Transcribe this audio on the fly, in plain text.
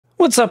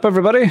What's up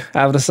everybody,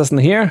 Avid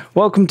Assistant here.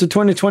 Welcome to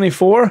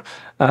 2024,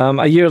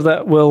 a year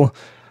that will,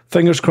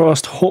 fingers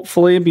crossed,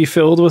 hopefully be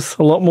filled with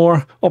a lot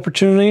more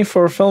opportunity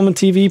for film and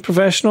TV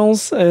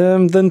professionals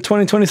than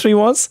 2023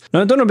 was. Now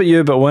I don't know about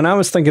you, but when I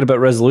was thinking about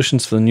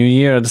resolutions for the new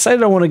year, I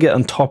decided I want to get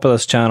on top of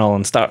this channel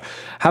and start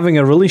having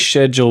a release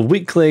schedule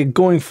weekly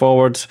going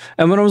forward.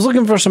 And when I was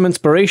looking for some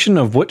inspiration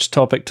of which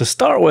topic to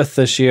start with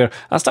this year,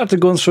 I started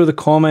going through the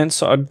comments,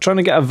 so I'm trying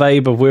to get a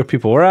vibe of where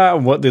people were at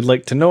and what they'd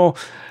like to know.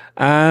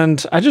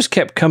 And I just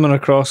kept coming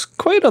across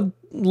quite a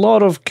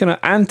lot of kind of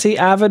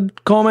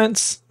anti-Avid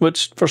comments,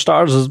 which for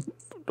starters is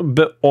a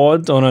bit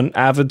odd on an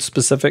Avid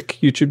specific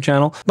YouTube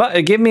channel. But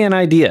it gave me an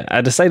idea.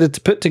 I decided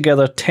to put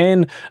together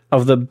 10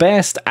 of the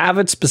best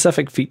Avid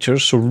specific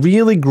features, so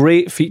really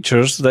great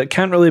features that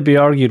can't really be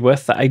argued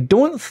with, that I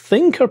don't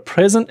think are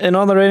present in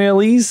other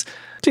NLEs.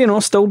 You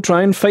know, still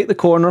try and fight the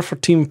corner for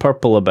Team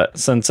Purple a bit,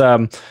 since,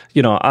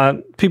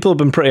 people have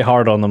been pretty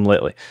hard on them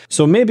lately.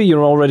 So maybe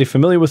you're already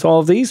familiar with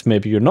all of these,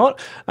 maybe you're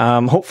not.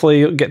 Hopefully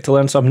you'll get to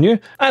learn something new.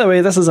 Either way,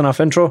 this is enough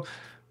intro.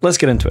 Let's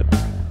get into it.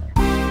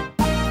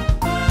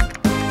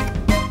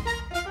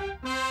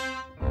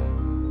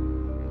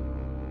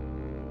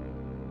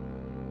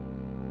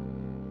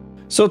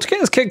 So to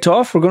get us kicked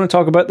off, we're going to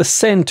talk about the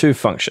send to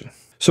function.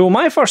 So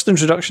my first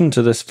introduction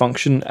to this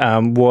function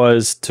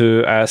was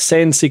to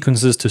send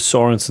sequences to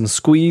Sorensen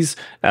Squeeze,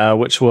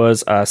 which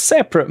was a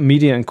separate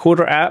media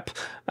encoder app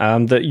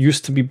that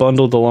used to be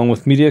bundled along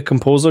with Media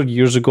Composer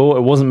years ago.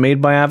 It wasn't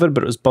made by Avid,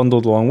 but it was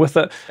bundled along with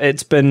it.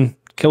 It's been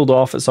killed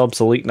off, it's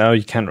obsolete now,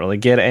 you can't really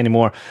get it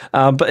anymore.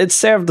 But it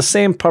served the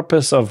same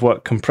purpose of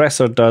what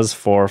Compressor does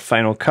for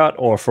Final Cut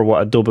or for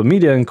what Adobe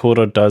Media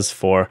Encoder does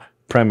for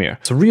Premiere.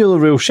 It's a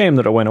real shame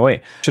that it went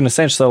away. It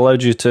essentially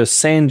allowed you to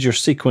send your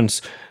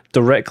sequence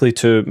directly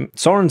to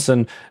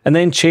Sorensen and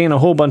then chain a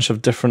whole bunch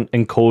of different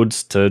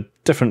encodes to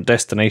different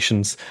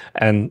destinations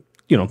and,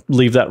 you know,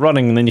 leave that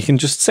running, and then you can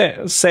just set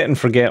and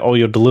forget all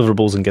your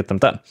deliverables and get them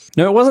done.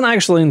 Now, it wasn't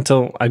actually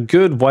until a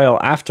good while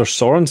after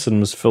Sorensen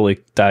was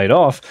fully died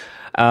off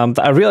that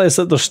I realized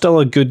that there's still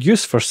a good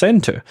use for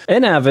send to.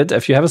 In Avid,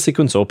 if you have a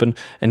sequence open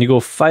and you go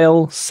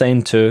File,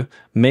 Send to,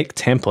 Make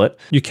Template,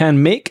 you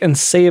can make and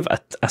save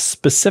a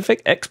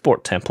specific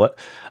export template,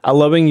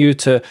 allowing you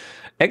to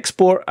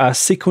export a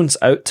sequence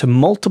out to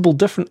multiple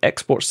different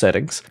export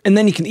settings, and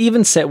then you can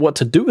even set what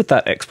to do with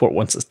that export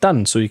once it's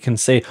done. So you can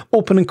say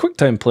open in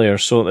QuickTime Player,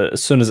 so that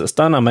as soon as it's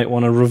done I might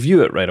want to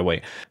review it right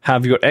away.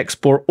 Have your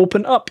export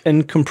open up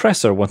in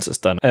Compressor once it's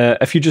done.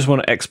 If you just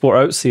want to export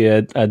out, say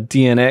a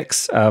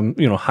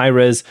DNX,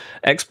 high-res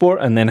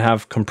export, and then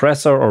have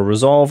Compressor or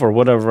Resolve or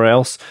whatever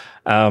else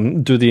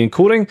do the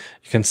encoding,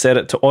 you can set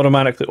it to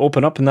automatically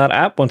open up in that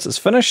app once it's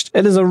finished.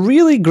 It is a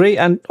really great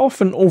and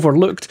often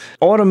overlooked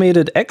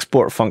automated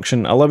export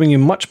function, allowing you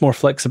much more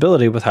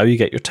flexibility with how you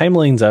get your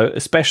timelines out,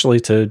 especially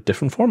to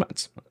different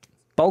formats.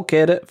 Bulk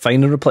edit,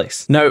 find and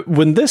replace. Now,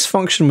 when this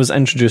function was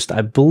introduced,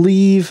 I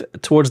believe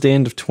towards the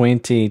end of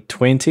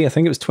 2020, I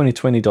think it was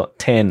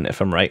 2020.10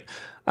 if I'm right,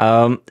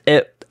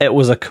 it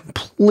was a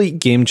complete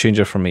game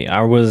changer for me.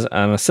 I was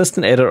an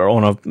assistant editor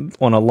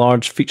on a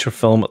large feature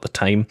film at the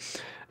time.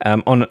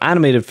 On an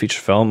animated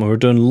feature film, we were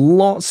doing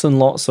lots and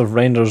lots of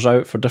renders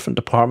out for different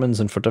departments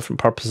and for different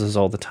purposes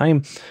all the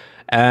time.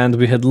 And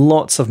we had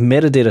lots of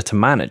metadata to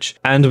manage.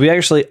 And we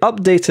actually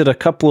updated a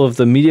couple of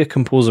the Media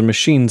Composer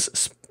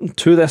machines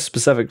to this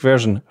specific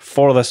version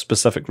for this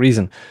specific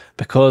reason,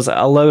 because it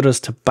allowed us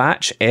to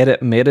batch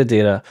edit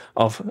metadata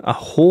of a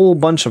whole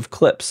bunch of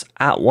clips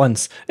at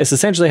once. It's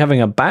essentially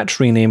having a batch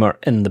renamer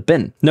in the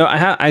bin. Now,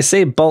 I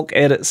say bulk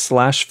edit /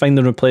 find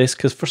and replace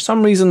because for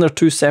some reason they're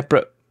two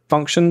separate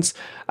functions.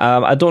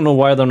 I don't know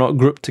why they're not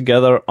grouped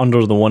together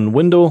under the one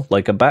window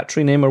like a batch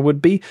renamer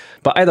would be,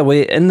 but either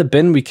way, in the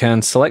bin we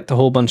can select a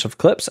whole bunch of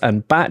clips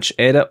and batch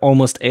edit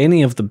almost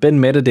any of the bin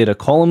metadata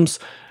columns.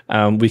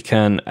 We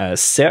can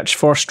search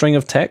for a string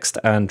of text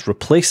and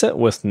replace it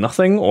with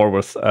nothing or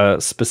with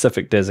a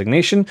specific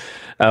designation.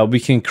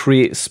 We can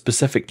create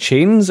specific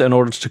chains in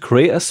order to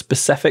create a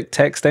specific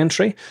text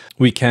entry.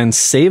 We can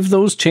save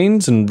those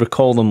chains and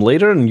recall them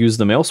later and use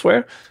them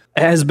elsewhere.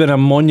 It has been a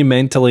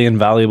monumentally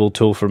invaluable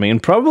tool for me,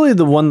 and probably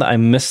the one that I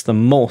miss the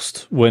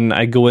most when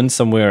I go in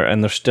somewhere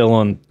and they're still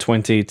on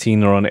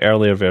 2018 or on an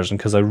earlier version,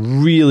 because I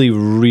really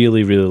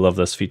love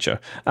this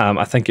feature.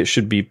 I think it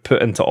should be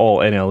put into all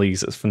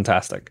NLEs. It's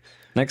fantastic.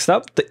 Next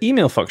up, the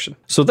email function.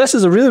 So this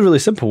is a really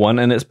simple one,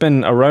 and it's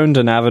been around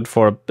in Avid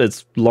for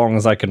as long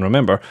as I can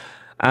remember.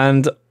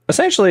 And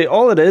essentially,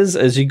 all it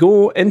is you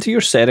go into your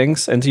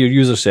settings, into your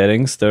user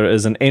settings, there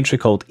is an entry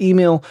called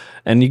email,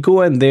 and you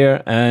go in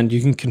there and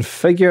you can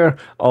configure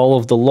all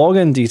of the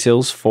login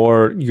details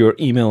for your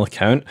email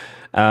account.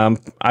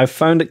 I've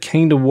found it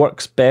kind of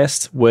works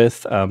best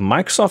with a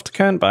Microsoft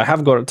account, but I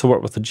have got it to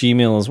work with the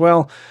Gmail as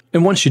well.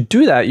 And once you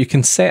do that, you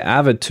can set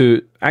Avid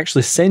to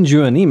actually send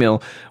you an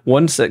email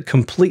once it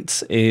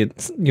completes a,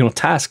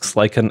 tasks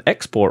like an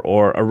export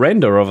or a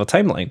render of a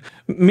timeline,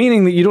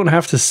 meaning that you don't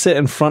have to sit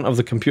in front of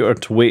the computer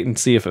to wait and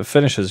see if it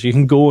finishes. You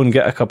can go and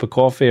get a cup of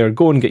coffee or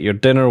go and get your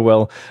dinner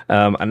while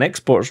an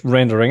export's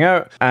rendering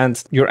out,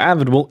 and your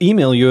Avid will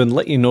email you and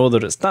let you know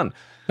that it's done.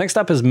 Next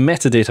up is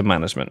metadata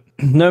management.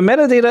 Now,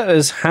 metadata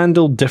is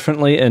handled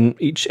differently in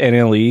each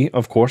NLE,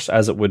 of course,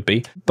 as it would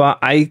be, but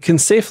I can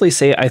safely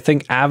say I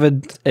think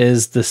Avid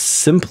is the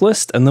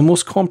simplest and the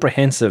most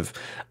comprehensive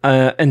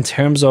in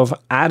terms of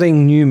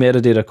adding new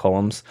metadata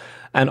columns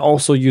and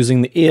also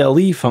using the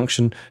ALE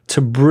function to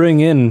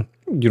bring in,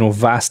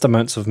 vast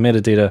amounts of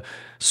metadata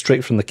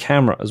straight from the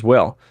camera as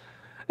well.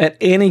 At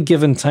any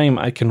given time,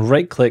 I can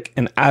right-click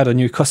and add a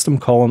new custom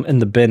column in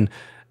the bin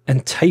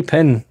and type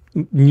in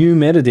new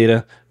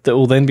metadata that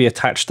will then be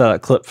attached to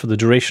that clip for the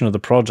duration of the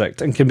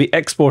project and can be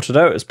exported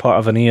out as part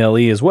of an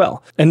ALE as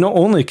well. And not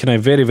only can I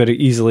very, very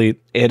easily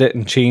edit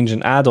and change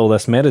and add all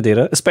this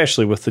metadata,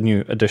 especially with the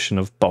new addition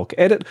of bulk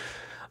edit,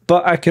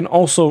 but I can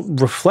also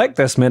reflect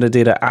this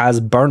metadata as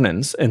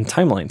burn-ins in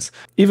timelines,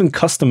 even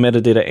custom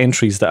metadata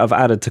entries that I've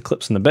added to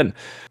clips in the bin.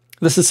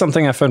 This is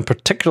something I found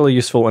particularly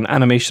useful in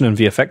animation and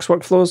VFX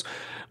workflows,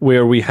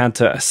 where we had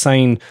to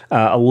assign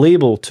a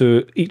label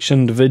to each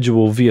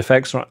individual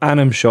VFX or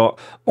anim shot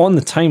on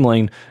the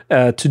timeline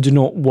to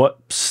denote what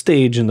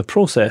stage in the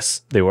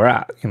process they were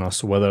at.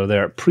 So whether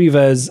they're at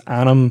previs,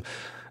 anim,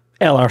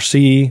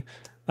 LRC,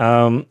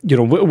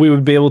 we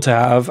would be able to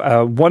have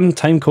one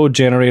timecode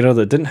generator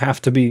that didn't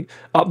have to be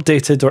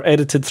updated or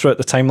edited throughout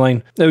the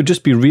timeline. It would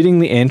just be reading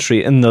the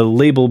entry in the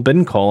label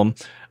bin column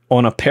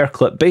on a per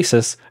clip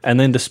basis and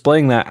then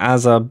displaying that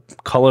as a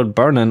colored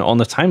burn-in on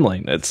the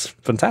timeline. It's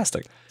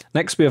fantastic.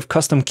 Next, we have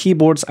custom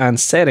keyboards and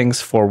settings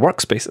for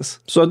workspaces.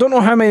 So I don't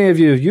know how many of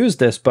you have used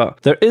this,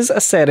 but there is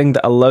a setting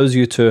that allows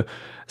you to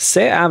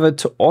set Avid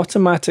to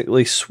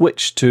automatically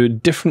switch to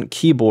different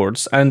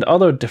keyboards and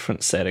other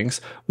different settings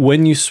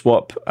when you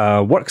swap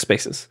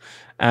workspaces.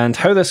 And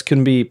how this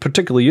can be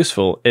particularly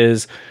useful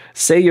is,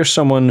 say you're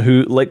someone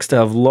who likes to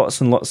have lots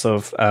and lots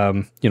of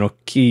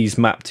keys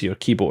mapped to your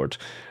keyboard,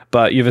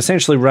 but you've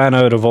essentially ran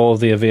out of all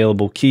of the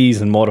available keys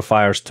and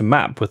modifiers to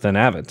map within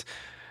Avid.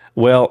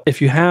 Well,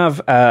 if you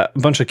have a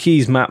bunch of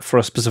keys mapped for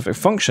a specific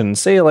function,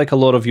 say like a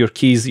lot of your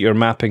keys that you're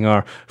mapping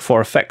are for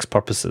effects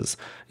purposes,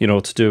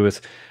 to do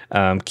with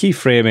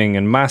keyframing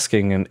and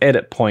masking and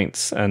edit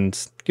points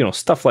and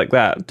stuff like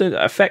that,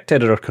 effect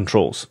editor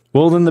controls.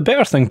 Well, then the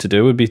better thing to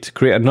do would be to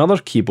create another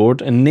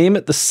keyboard and name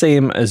it the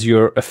same as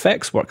your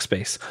effects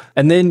workspace.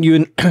 And then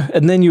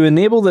you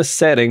enable this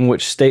setting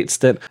which states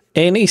that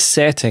any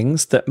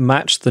settings that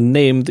match the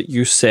name that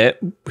you set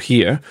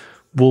here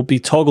will be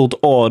toggled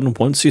on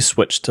once you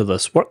switch to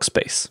this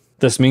workspace.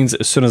 This means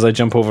that as soon as I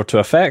jump over to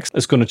effects,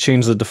 it's going to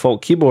change the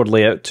default keyboard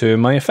layout to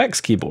my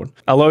effects keyboard,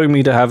 allowing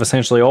me to have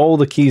essentially all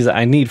the keys that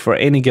I need for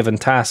any given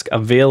task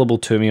available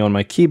to me on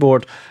my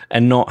keyboard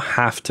and not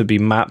have to be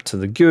mapped to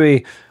the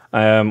GUI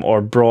or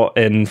brought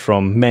in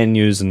from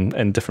menus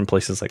and different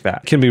places like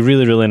that. It can be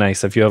really, really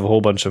nice if you have a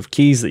whole bunch of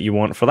keys that you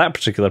want for that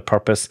particular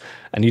purpose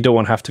and you don't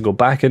want to have to go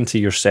back into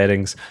your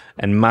settings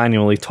and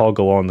manually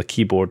toggle on the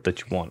keyboard that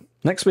you want.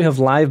 Next, we have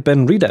live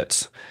bin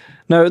readouts.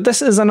 Now,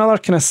 this is another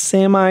kind of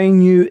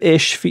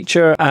semi-new-ish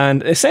feature,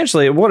 and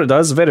essentially what it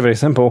does is very, very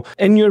simple.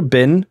 In your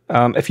bin,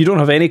 if you don't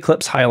have any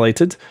clips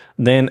highlighted,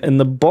 then in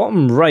the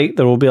bottom right,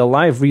 there will be a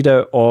live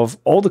readout of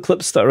all the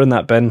clips that are in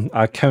that bin,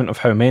 a count of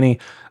how many,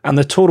 and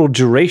the total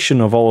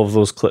duration of all of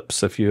those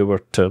clips if you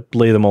were to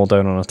lay them all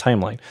down on a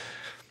timeline.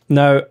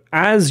 Now,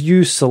 as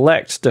you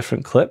select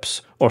different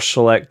clips or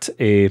select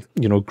a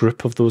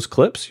group of those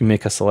clips, you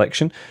make a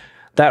selection,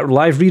 that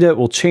live readout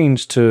will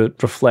change to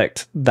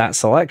reflect that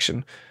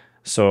selection.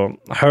 So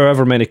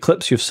however many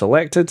clips you've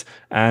selected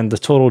and the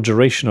total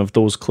duration of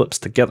those clips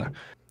together.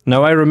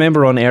 Now, I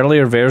remember on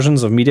earlier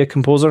versions of Media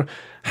Composer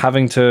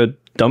having to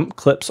dump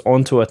clips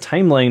onto a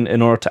timeline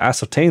in order to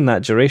ascertain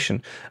that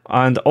duration,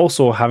 and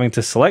also having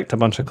to select a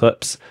bunch of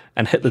clips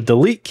and hit the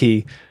delete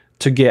key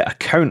to get a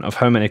count of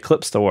how many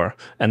clips there were.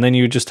 And then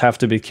you just have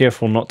to be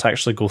careful not to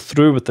actually go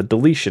through with the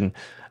deletion,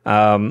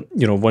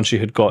 once you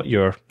had got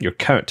your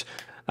count.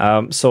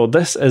 So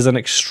this is an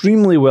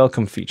extremely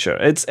welcome feature.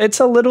 It's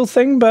a little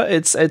thing, but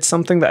it's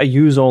something that I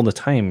use all the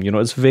time.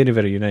 It's very,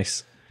 very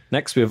nice.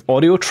 Next, we have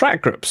audio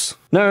track groups.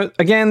 Now,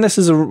 again, this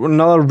is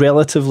another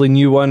relatively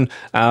new one,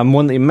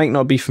 one that you might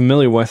not be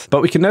familiar with,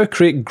 but we can now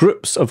create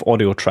groups of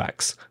audio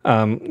tracks,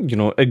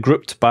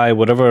 grouped by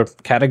whatever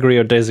category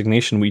or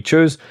designation we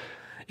choose.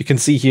 You can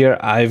see here,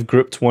 I've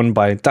grouped one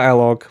by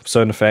dialogue,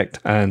 sound effect,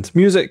 and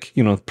music,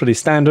 pretty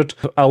standard.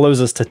 It allows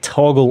us to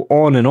toggle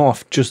on and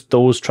off just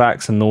those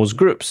tracks and those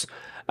groups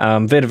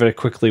very, very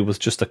quickly with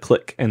just a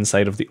click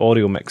inside of the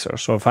audio mixer.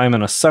 So if I'm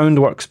in a sound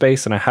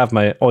workspace and I have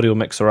my audio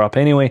mixer up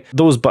anyway,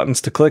 those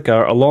buttons to click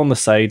are along the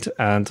side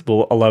and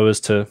will allow us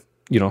to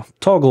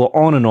toggle it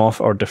on and off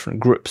or different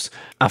groups.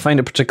 I find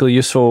it particularly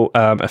useful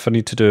if I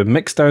need to do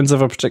mixdowns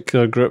of a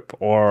particular group,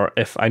 or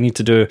if I need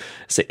to do,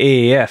 say,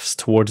 AAFs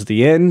towards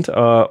the end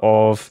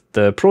of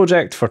the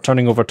project for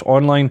turning over to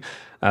online,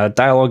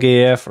 dialogue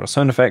AAF or a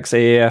sound effects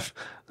AAF.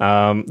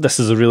 This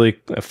is a really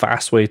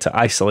fast way to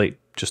isolate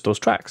just those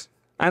tracks.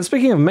 And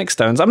speaking of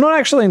mixdowns, I'm not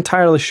actually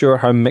entirely sure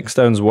how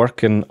mixdowns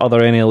work in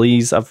other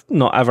NLEs. I've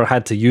not ever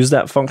had to use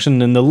that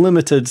function in the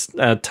limited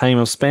time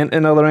I've spent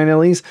in other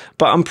NLEs,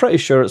 but I'm pretty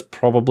sure it's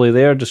probably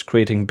there, just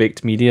creating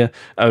baked media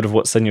out of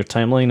what's in your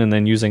timeline and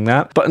then using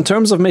that. But in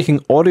terms of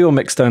making audio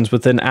mixdowns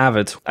within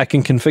Avid, I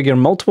can configure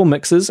multiple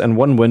mixes in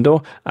one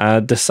window,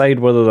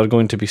 decide whether they're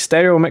going to be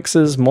stereo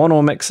mixes,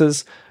 mono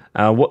mixes,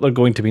 what they're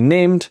going to be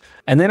named,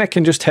 and then I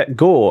can just hit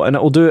go and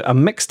it'll do a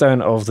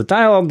mixdown of the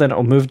dialogue, then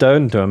it'll move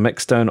down, do a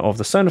mixdown of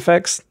the sound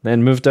effects,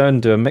 then move down,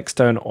 do a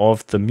mixdown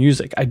of the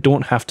music. I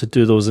don't have to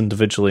do those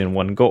individually in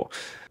one go.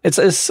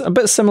 It's a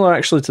bit similar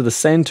actually to the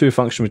send to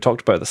function we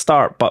talked about at the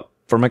start, but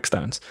for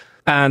mixdowns.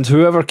 And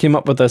whoever came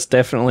up with this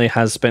definitely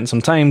has spent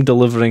some time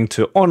delivering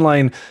to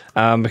online,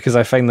 because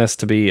I find this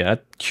to be a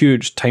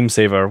huge time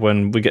saver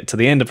when we get to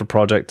the end of a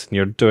project and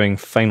you're doing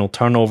final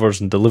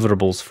turnovers and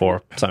deliverables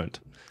for sound.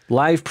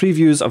 Live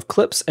previews of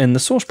clips in the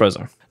source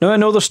browser. Now, I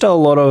know there's still a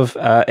lot of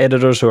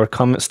editors who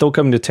are still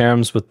coming to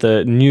terms with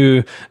the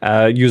new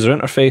user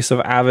interface of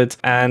Avid,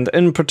 and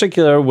in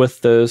particular with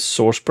the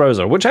source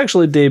browser, which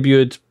actually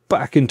debuted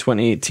back in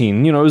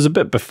 2018. It was a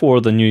bit before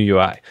the new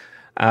UI.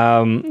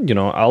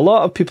 A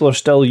lot of people are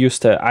still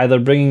used to either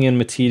bringing in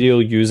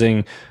material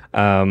using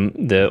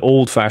the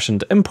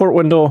old-fashioned import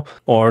window,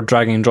 or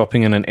dragging and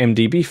dropping in an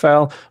MDB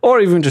file,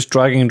 or even just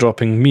dragging and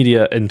dropping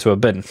media into a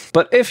bin.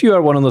 But if you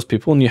are one of those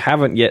people and you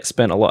haven't yet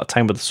spent a lot of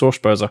time with the source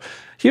browser,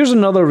 here's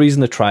another reason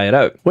to try it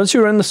out. Once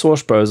you're in the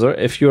source browser,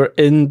 if you're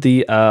in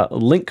the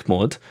link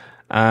mode,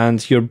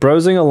 and you're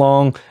browsing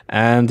along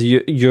and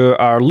you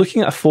are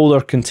looking at a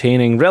folder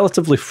containing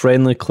relatively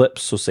friendly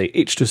clips, so say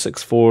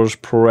H.264s,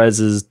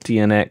 ProReses,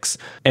 DNX,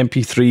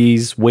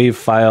 MP3s, WAV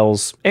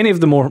files, any of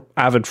the more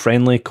Avid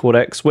friendly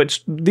codecs,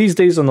 which these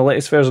days on the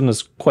latest version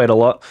is quite a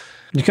lot.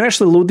 You can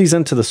actually load these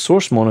into the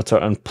source monitor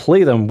and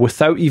play them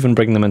without even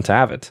bringing them into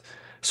Avid.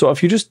 So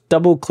if you just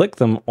double click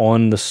them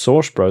on the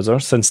source browser,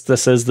 since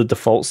this is the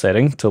default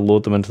setting to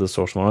load them into the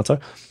source monitor,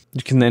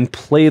 you can then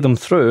play them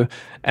through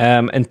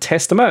and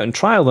test them out and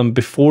trial them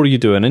before you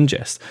do an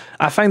ingest.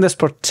 I find this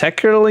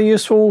particularly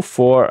useful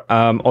for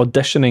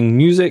auditioning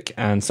music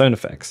and sound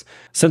effects,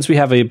 since we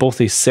have both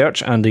a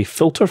search and a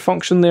filter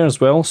function there as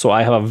well. So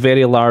I have a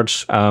very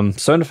large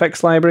sound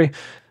effects library,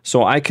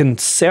 so I can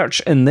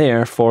search in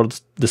there for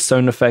the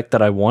sound effect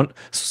that I want.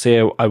 So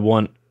say I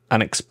want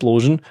an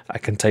explosion, I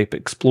can type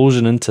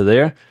explosion into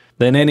there,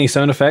 then any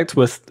sound effect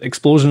with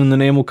explosion in the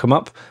name will come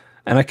up,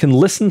 and I can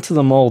listen to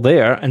them all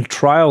there and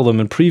trial them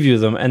and preview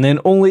them, and then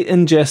only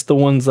ingest the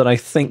ones that I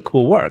think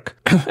will work.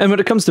 And when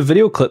it comes to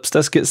video clips,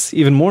 this gets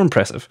even more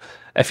impressive.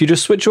 If you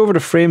just switch over to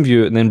frame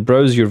view and then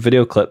browse your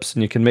video clips,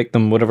 and you can make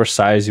them whatever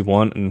size you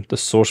want in the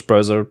source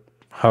browser,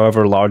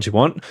 however large you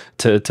want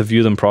to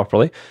view them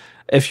properly.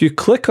 If you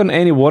click on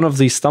any one of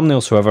these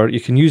thumbnails, however, you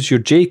can use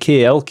your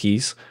JKL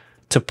keys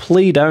to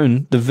play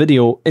down the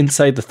video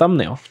inside the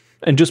thumbnail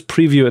and just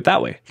preview it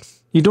that way.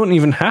 You don't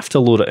even have to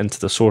load it into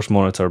the source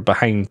monitor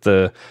behind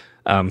the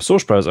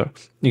source browser.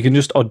 You can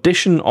just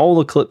audition all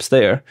the clips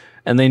there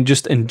and then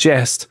just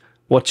ingest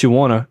what you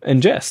want to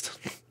ingest.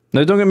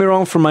 Now, don't get me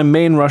wrong, for my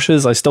main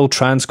rushes, I still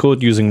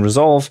transcode using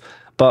Resolve,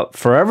 but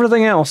for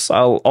everything else,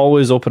 I'll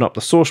always open up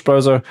the source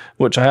browser,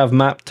 which I have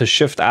mapped to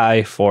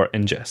Shift-I for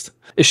ingest.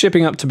 It's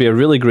shaping up to be a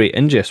really great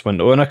ingest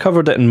window, and I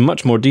covered it in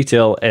much more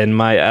detail in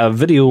my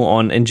video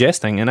on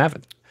ingesting in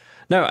Avid.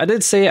 Now, I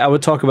did say I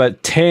would talk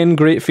about 10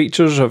 great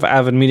features of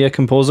Avid Media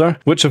Composer,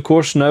 which of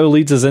course now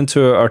leads us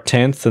into our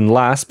 10th and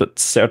last, but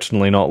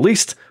certainly not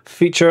least,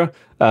 feature,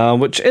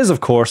 which is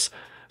of course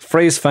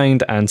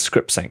PhraseFind and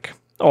ScriptSync.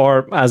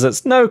 Or as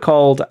it's now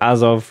called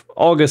as of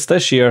August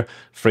this year,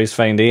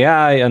 PhraseFind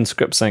AI and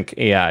ScriptSync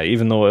AI,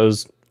 even though it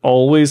was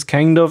always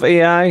kind of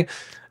AI.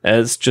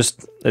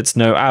 It's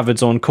now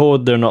Avid's own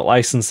code, they're not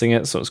licensing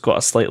it, so it's got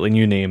a slightly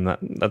new name,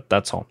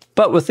 that's all.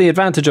 But with the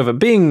advantage of it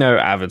being now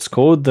Avid's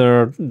code,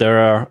 there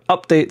are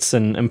updates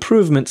and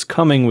improvements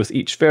coming with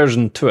each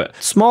version to it.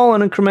 Small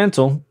and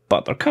incremental,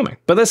 but they're coming.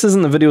 But this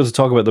isn't the video to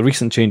talk about the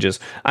recent changes.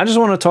 I just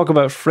want to talk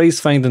about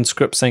PhraseFind and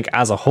ScriptSync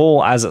as a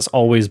whole, as it's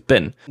always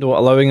been,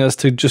 allowing us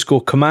to just go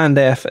Command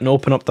F and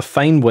open up the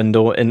Find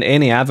window in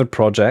any Avid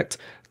project,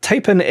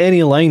 type in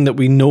any line that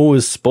we know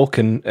is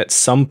spoken at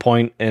some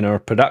point in our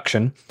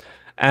production,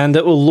 and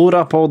it will load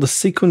up all the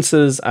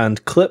sequences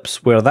and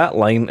clips where that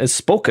line is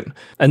spoken.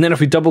 And then if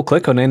we double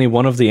click on any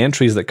one of the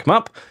entries that come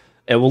up,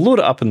 it will load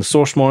it up in the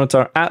source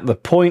monitor at the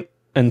point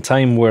in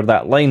time where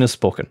that line is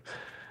spoken.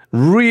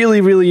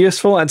 Really, really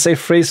useful. I'd say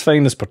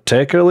PhraseFind is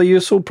particularly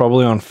useful,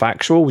 probably on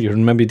factual. You're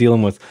maybe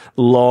dealing with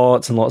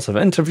lots and lots of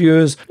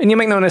interviews, and you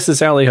might not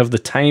necessarily have the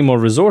time or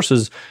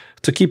resources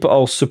to keep it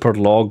all super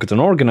logged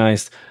and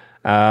organized.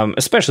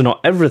 especially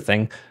not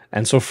everything.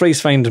 And so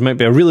PhraseFind might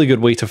be a really good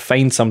way to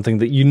find something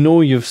that you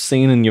know you've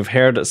seen and you've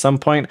heard at some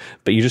point,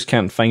 but you just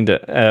can't find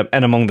it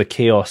in among the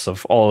chaos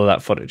of all of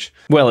that footage.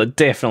 Well, it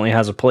definitely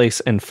has a place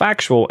in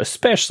Factual,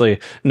 especially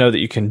now that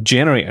you can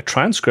generate a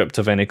transcript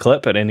of any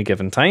clip at any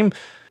given time.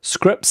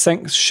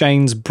 ScriptSync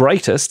shines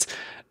brightest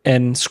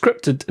in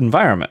scripted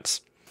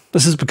environments.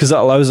 This is because it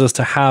allows us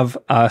to have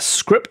a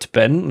script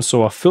bin,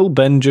 so a full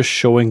bin just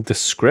showing the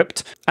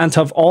script, and to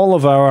have all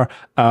of our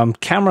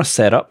camera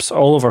setups,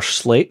 all of our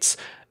slates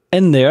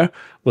in there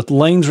with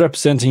lines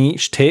representing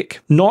each take,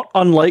 not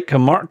unlike a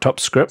marked up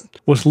script,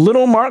 with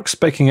little marks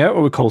sticking out,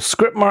 what we call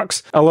script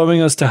marks,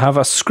 allowing us to have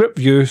a script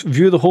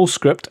view the whole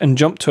script and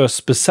jump to a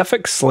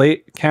specific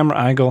slate camera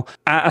angle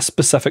at a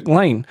specific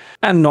line.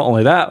 And not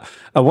only that,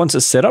 once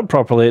it's set up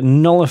properly, it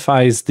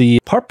nullifies the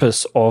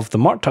purpose of the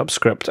marked up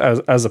script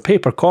as a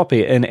paper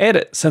copy in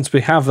Edit, since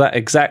we have that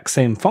exact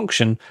same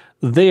function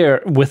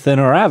there within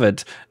our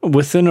Avid,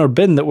 within our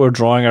bin that we're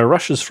drawing our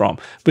rushes from.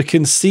 We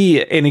can see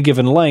at any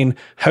given line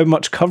how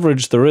much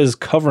coverage there is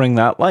covering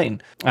that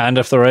line. And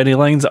if there are any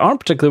lines that aren't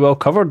particularly well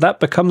covered, that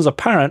becomes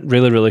apparent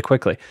really, really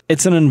quickly.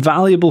 It's an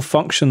invaluable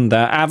function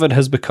that Avid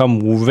has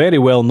become very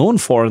well known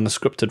for in the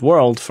scripted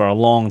world for a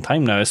long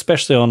time now,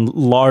 especially on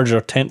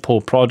larger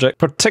tentpole projects,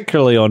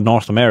 particularly on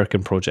North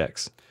American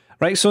projects.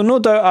 Right, so no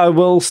doubt I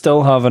will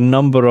still have a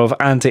number of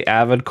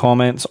anti-Avid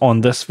comments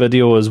on this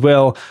video as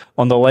well,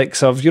 on the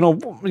likes of,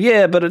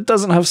 yeah, but it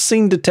doesn't have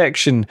scene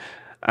detection,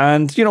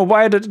 and,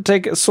 why did it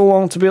take it so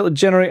long to be able to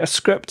generate a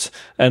script,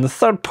 and the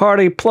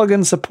third-party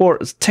plugin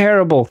support is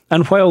terrible.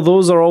 And while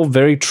those are all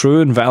very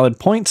true and valid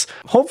points,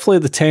 hopefully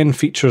the 10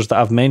 features that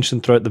I've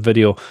mentioned throughout the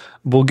video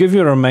will give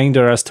you a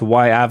reminder as to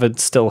why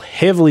Avid's still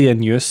heavily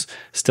in use,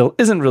 still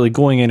isn't really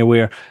going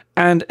anywhere,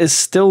 and is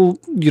still,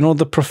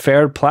 the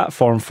preferred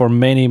platform for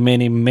many,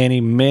 many, many,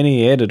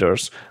 many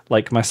editors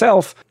like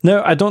myself.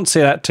 Now, I don't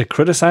say that to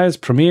criticize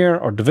Premiere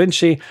or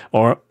DaVinci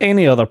or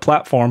any other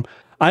platform.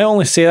 I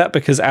only say that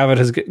because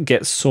Avid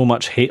gets so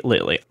much hate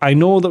lately. I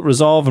know that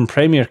Resolve and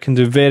Premiere can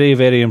do very,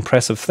 very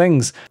impressive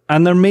things,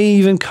 and there may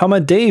even come a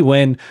day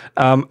when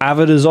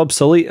Avid is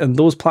obsolete and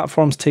those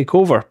platforms take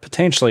over,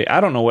 potentially.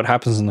 I don't know what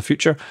happens in the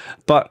future,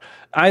 but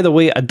either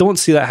way, I don't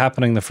see that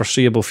happening in the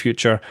foreseeable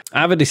future.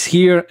 Avid is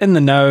here in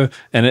the now,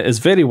 and it is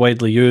very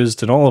widely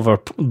used in all of our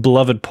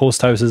beloved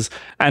post houses,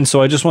 and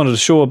so I just wanted to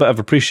show a bit of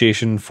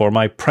appreciation for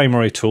my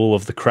primary tool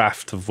of the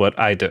craft of what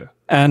I do.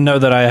 And now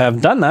that I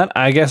have done that,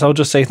 I guess I'll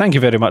just say thank you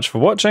very much for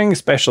watching,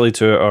 especially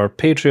to our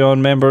Patreon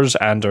members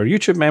and our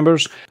YouTube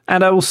members,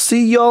 and I will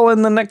see y'all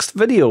in the next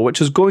video, which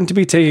is going to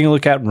be taking a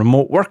look at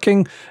remote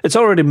working. It's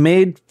already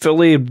made,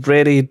 fully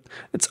ready,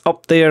 it's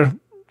up there,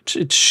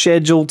 it's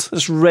scheduled,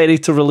 it's ready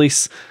to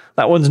release.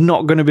 That one's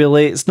not going to be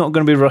late, it's not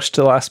going to be rushed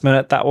to the last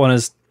minute. That one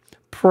is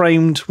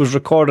primed, was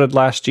recorded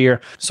last year,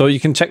 so you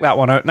can check that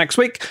one out next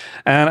week.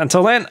 And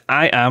until then,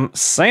 I am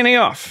signing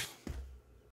off.